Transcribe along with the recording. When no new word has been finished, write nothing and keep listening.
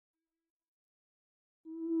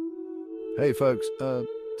Hey folks,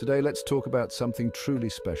 today let's talk about something truly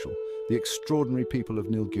special, the extraordinary people of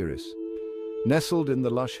Nilgiris. Nestled in the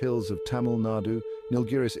lush hills of Tamil Nadu,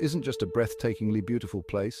 Nilgiris isn't just a breathtakingly beautiful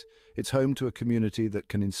place, it's home to a community that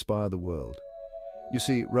can inspire the world. You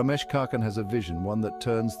see, Ramesh Kakan has a vision, one that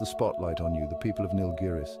turns the spotlight on you, the people of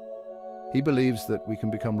Nilgiris. He believes that we can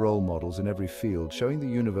become role models in every field, showing the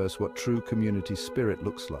universe what true community spirit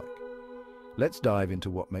looks like. Let's dive into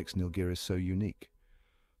what makes Nilgiris so unique.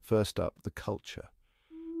 First up, the culture.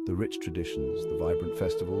 The rich traditions, the vibrant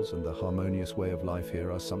festivals, and the harmonious way of life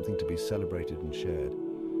here are something to be celebrated and shared.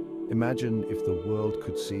 Imagine if the world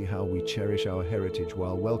could see how we cherish our heritage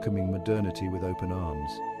while welcoming modernity with open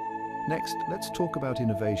arms. Next, let's talk about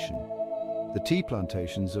innovation. The tea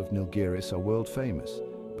plantations of Nilgiris are world famous,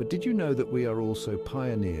 but did you know that we are also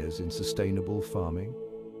pioneers in sustainable farming?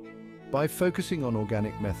 By focusing on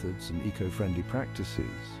organic methods and eco-friendly practices,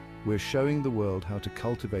 we're showing the world how to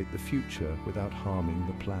cultivate the future without harming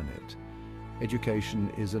the planet.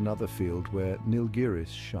 Education is another field where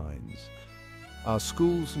Nilgiris shines. Our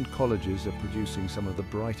schools and colleges are producing some of the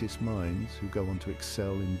brightest minds who go on to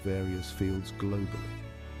excel in various fields globally.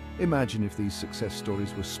 Imagine if these success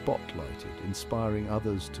stories were spotlighted, inspiring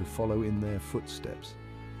others to follow in their footsteps.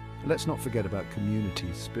 Let's not forget about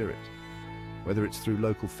community spirit. Whether it's through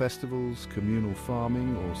local festivals, communal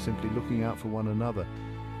farming, or simply looking out for one another,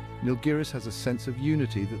 Nilgiris has a sense of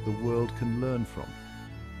unity that the world can learn from.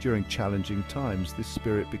 During challenging times, this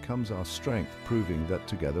spirit becomes our strength, proving that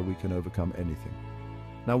together we can overcome anything.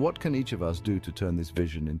 Now, what can each of us do to turn this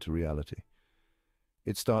vision into reality?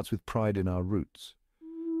 It starts with pride in our roots.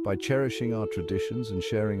 By cherishing our traditions and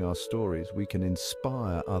sharing our stories, we can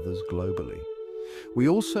inspire others globally. We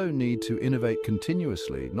also need to innovate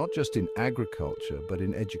continuously, not just in agriculture, but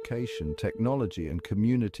in education, technology, and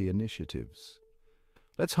community initiatives.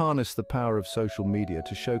 Let's harness the power of social media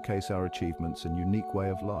to showcase our achievements and unique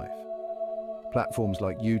way of life. Platforms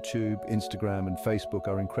like YouTube, Instagram, and Facebook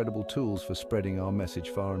are incredible tools for spreading our message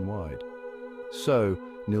far and wide. So,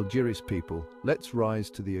 Nilgiris people, let's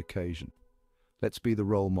rise to the occasion. Let's be the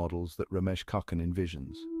role models that Ramesh Kakan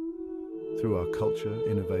envisions. Through our culture,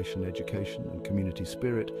 innovation, education, and community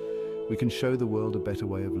spirit, we can show the world a better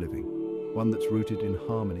way of living, one that's rooted in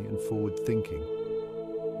harmony and forward thinking.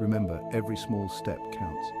 Remember, every small step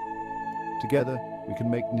counts. Together, we can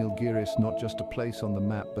make Nilgiris not just a place on the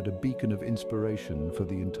map, but a beacon of inspiration for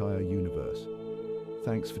the entire universe.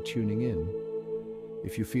 Thanks for tuning in.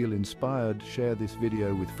 If you feel inspired, share this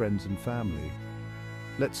video with friends and family.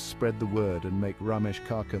 Let's spread the word and make Ramesh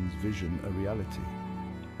Kakan's vision a reality.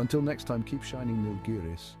 Until next time, keep shining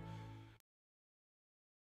Nilgiris.